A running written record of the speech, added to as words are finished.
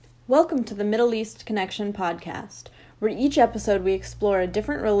Welcome to the Middle East Connection podcast, where each episode we explore a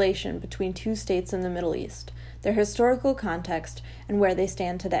different relation between two states in the Middle East, their historical context, and where they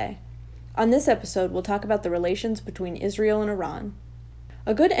stand today. On this episode, we'll talk about the relations between Israel and Iran.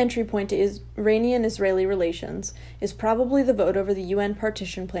 A good entry point to Iranian-Israeli relations is probably the vote over the UN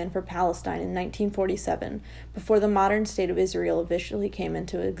partition plan for Palestine in 1947, before the modern state of Israel officially came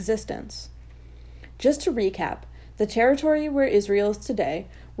into existence. Just to recap, the territory where Israel is today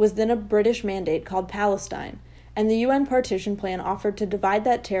was then a British mandate called Palestine, and the UN partition plan offered to divide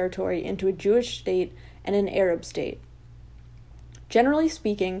that territory into a Jewish state and an Arab state. Generally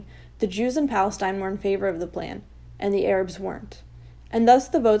speaking, the Jews in Palestine were in favor of the plan, and the Arabs weren't, and thus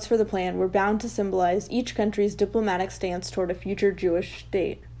the votes for the plan were bound to symbolize each country's diplomatic stance toward a future Jewish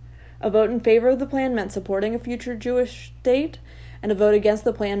state. A vote in favor of the plan meant supporting a future Jewish state, and a vote against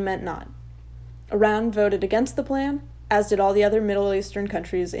the plan meant not. Iran voted against the plan, as did all the other Middle Eastern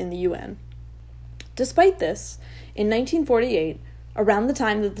countries in the UN. Despite this, in 1948, around the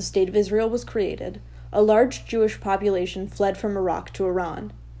time that the State of Israel was created, a large Jewish population fled from Iraq to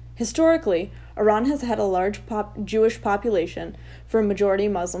Iran. Historically, Iran has had a large Jewish population for a majority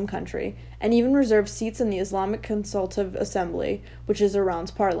Muslim country, and even reserved seats in the Islamic Consultative Assembly, which is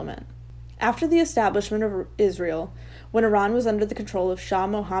Iran's parliament. After the establishment of Israel, when Iran was under the control of Shah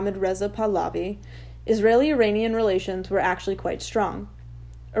Mohammad Reza Pahlavi, Israeli-Iranian relations were actually quite strong.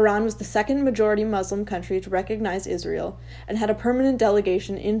 Iran was the second majority Muslim country to recognize Israel and had a permanent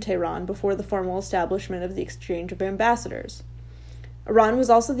delegation in Tehran before the formal establishment of the exchange of ambassadors. Iran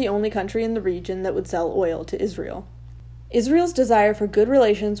was also the only country in the region that would sell oil to Israel. Israel's desire for good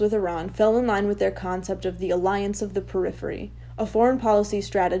relations with Iran fell in line with their concept of the alliance of the periphery, a foreign policy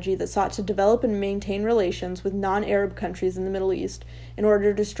strategy that sought to develop and maintain relations with non-Arab countries in the Middle East in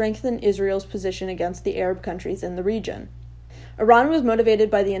order to strengthen Israel's position against the Arab countries in the region. Iran was motivated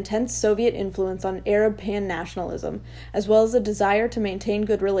by the intense Soviet influence on Arab pan-nationalism, as well as a desire to maintain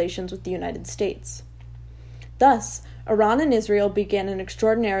good relations with the United States. Thus, Iran and Israel began an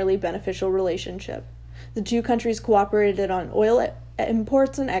extraordinarily beneficial relationship. The two countries cooperated on oil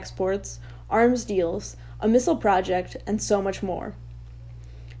imports and exports, arms deals, a missile project, and so much more.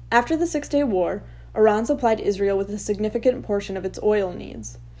 After the Six-Day War, Iran supplied Israel with a significant portion of its oil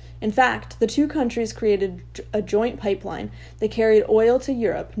needs. In fact, the two countries created a joint pipeline that carried oil to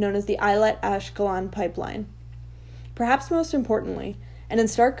Europe, known as the Eilat-Ashkelon pipeline. Perhaps most importantly, and in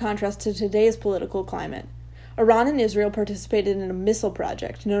stark contrast to today's political climate, Iran and Israel participated in a missile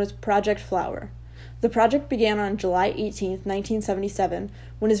project known as Project Flower. The project began on July 18, 1977,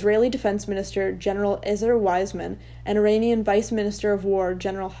 when Israeli Defense Minister General Ezer Weizman and Iranian Vice Minister of War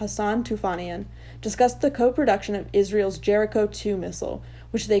General Hassan Toufanian discussed the co-production of Israel's Jericho-2 missile,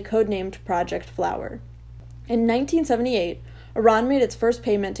 which they codenamed Project Flower. In 1978, Iran made its first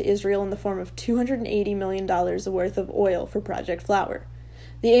payment to Israel in the form of $280 million worth of oil for Project Flower.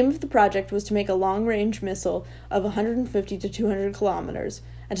 The aim of the project was to make a long-range missile of 150 to 200 kilometers,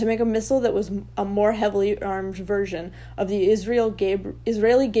 and to make a missile that was a more heavily armed version of the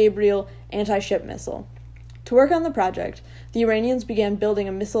Israeli Gabriel anti-ship missile. To work on the project, the Iranians began building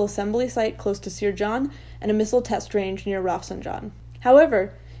a missile assembly site close to Sirjan and a missile test range near Rafsanjan.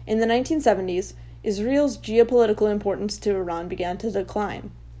 However, in the 1970s, Israel's geopolitical importance to Iran began to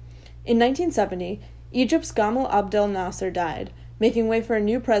decline. In 1970, Egypt's Gamal Abdel Nasser died, making way for a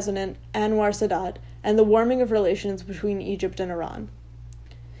new president, Anwar Sadat, and the warming of relations between Egypt and Iran.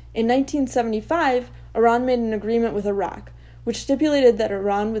 In 1975, Iran made an agreement with Iraq, which stipulated that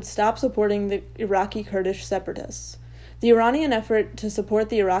Iran would stop supporting the Iraqi Kurdish separatists. The Iranian effort to support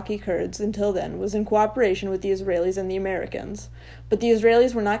the Iraqi Kurds until then was in cooperation with the Israelis and the Americans, but the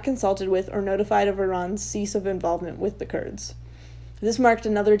Israelis were not consulted with or notified of Iran's cease of involvement with the Kurds. This marked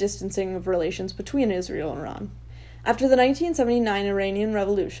another distancing of relations between Israel and Iran. After the 1979 Iranian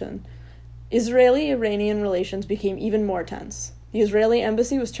Revolution, Israeli-Iranian relations became even more tense. The Israeli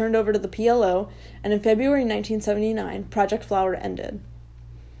embassy was turned over to the PLO, and in February 1979, Project Flower ended.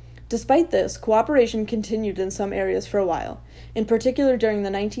 Despite this, cooperation continued in some areas for a while, in particular during the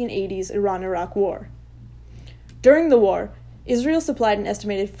 1980s Iran-Iraq War. During the war, Israel supplied an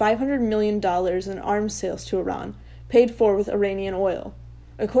estimated $500 million in arms sales to Iran, paid for with Iranian oil.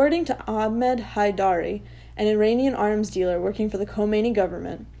 According to Ahmed Haidari, an Iranian arms dealer working for the Khomeini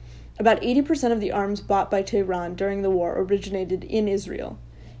government, about 80% of the arms bought by Tehran during the war originated in Israel.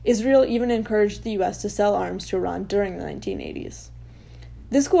 Israel even encouraged the U.S. to sell arms to Iran during the 1980s.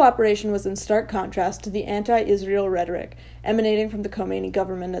 This cooperation was in stark contrast to the anti-Israel rhetoric emanating from the Khomeini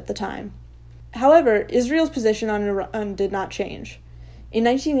government at the time. However, Israel's position on Iran did not change. In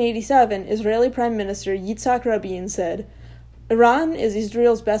 1987, Israeli Prime Minister Yitzhak Rabin said, Iran is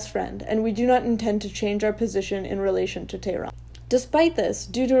Israel's best friend, and we do not intend to change our position in relation to Tehran. Despite this,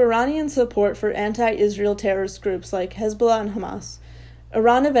 due to Iranian support for anti-Israel terrorist groups like Hezbollah and Hamas,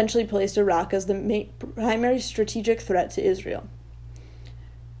 Iran eventually placed Iraq as the primary strategic threat to Israel.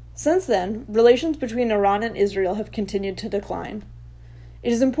 Since then, relations between Iran and Israel have continued to decline.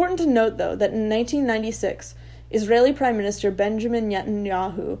 It is important to note, though, that in 1996, Israeli Prime Minister Benjamin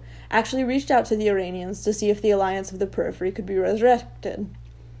Netanyahu actually reached out to the Iranians to see if the alliance of the periphery could be resurrected.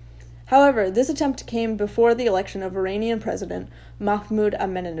 However, this attempt came before the election of Iranian President Mahmoud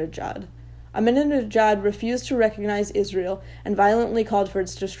Ahmadinejad. Ahmadinejad refused to recognize Israel and violently called for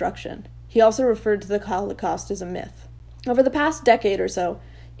its destruction. He also referred to the Holocaust as a myth. Over the past decade or so,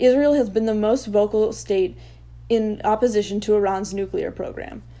 Israel has been the most vocal state in opposition to Iran's nuclear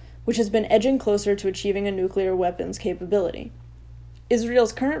program, which has been edging closer to achieving a nuclear weapons capability.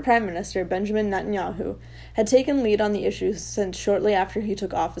 Israel's current Prime Minister, Benjamin Netanyahu, had taken lead on the issue since shortly after he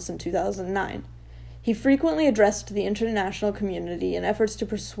took office in 2009. He frequently addressed the international community in efforts to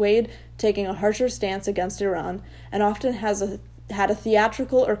persuade taking a harsher stance against Iran, and often had a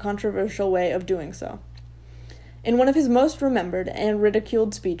theatrical or controversial way of doing so. In one of his most remembered and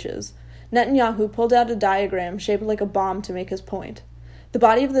ridiculed speeches, Netanyahu pulled out a diagram shaped like a bomb to make his point. The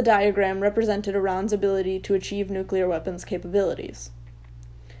body of the diagram represented Iran's ability to achieve nuclear weapons capabilities.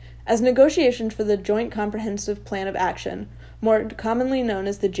 As negotiations for the Joint Comprehensive Plan of Action, more commonly known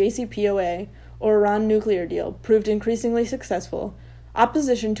as the JCPOA, or Iran nuclear deal, proved increasingly successful,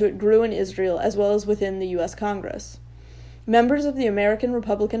 opposition to it grew in Israel as well as within the U.S. Congress. Members of the American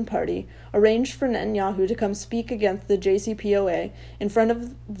Republican Party arranged for Netanyahu to come speak against the JCPOA in front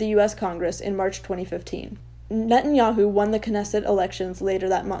of the U.S. Congress in March 2015. Netanyahu won the Knesset elections later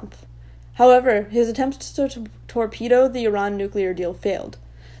that month. However, his attempts to torpedo the Iran nuclear deal failed.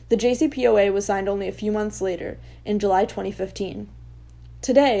 The JCPOA was signed only a few months later, in July 2015.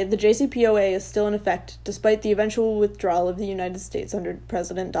 Today, the JCPOA is still in effect, despite the eventual withdrawal of the United States under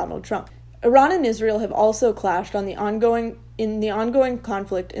President Donald Trump. Iran and Israel have also clashed in the ongoing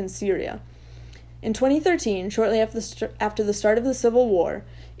conflict in Syria. In 2013, shortly after the start of the civil war,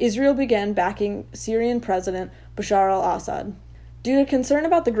 Israel began backing Syrian President Bashar al-Assad. Due to concern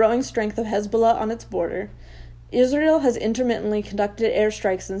about the growing strength of Hezbollah on its border, Israel has intermittently conducted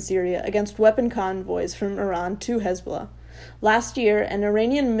airstrikes in Syria against weapon convoys from Iran to Hezbollah. Last year, an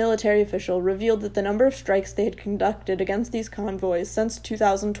Iranian military official revealed that the number of strikes they had conducted against these convoys since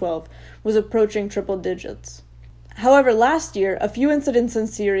 2012 was approaching triple digits. However, last year, a few incidents in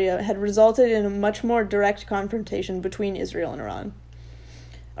Syria had resulted in a much more direct confrontation between Israel and Iran.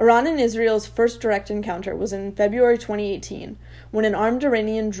 Iran and Israel's first direct encounter was in February 2018, when an armed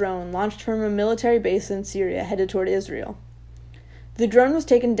Iranian drone launched from a military base in Syria headed toward Israel. The drone was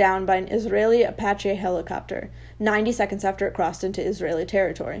taken down by an Israeli Apache helicopter 90 seconds after it crossed into Israeli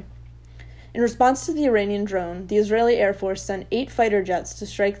territory. In response to the Iranian drone, the Israeli Air Force sent 8 fighter jets to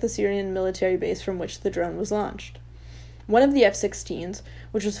strike the Syrian military base from which the drone was launched. One of the F-16s,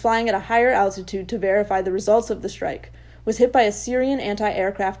 which was flying at a higher altitude to verify the results of the strike, was hit by a Syrian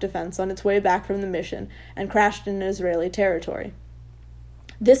anti-aircraft defense on its way back from the mission and crashed in Israeli territory.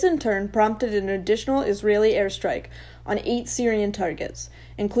 This in turn prompted an additional Israeli airstrike on 8 Syrian targets,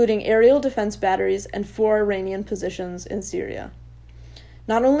 including aerial defense batteries and 4 Iranian positions in Syria.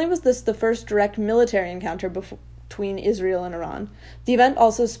 Not only was this the first direct military encounter between Israel and Iran, the event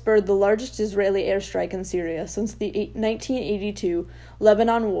also spurred the largest Israeli airstrike in Syria since the 1982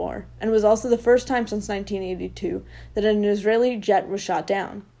 Lebanon War, and was also the first time since 1982 that an Israeli jet was shot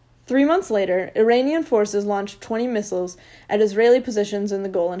down. 3 months later, Iranian forces launched 20 missiles at Israeli positions in the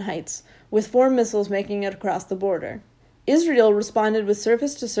Golan Heights, with 4 missiles making it across the border. Israel responded with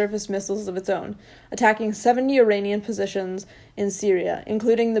surface-to-surface missiles of its own, attacking 70 Iranian positions in Syria,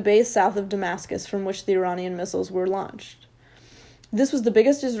 including the base south of Damascus from which the Iranian missiles were launched. This was the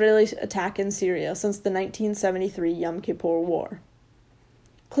biggest Israeli attack in Syria since the 1973 Yom Kippur War.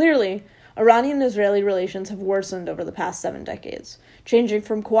 Clearly, Iranian-Israeli relations have worsened over the past 7 decades, changing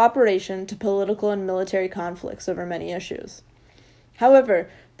from cooperation to political and military conflicts over many issues. However,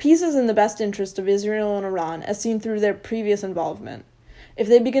 peace is in the best interest of Israel and Iran, as seen through their previous involvement. If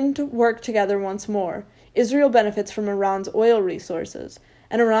they begin to work together once more, Israel benefits from Iran's oil resources,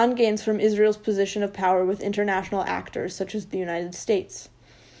 and Iran gains from Israel's position of power with international actors such as the United States.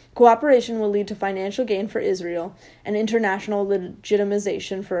 Cooperation will lead to financial gain for Israel and international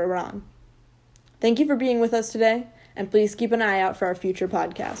legitimization for Iran. Thank you for being with us today, and please keep an eye out for our future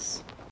podcasts.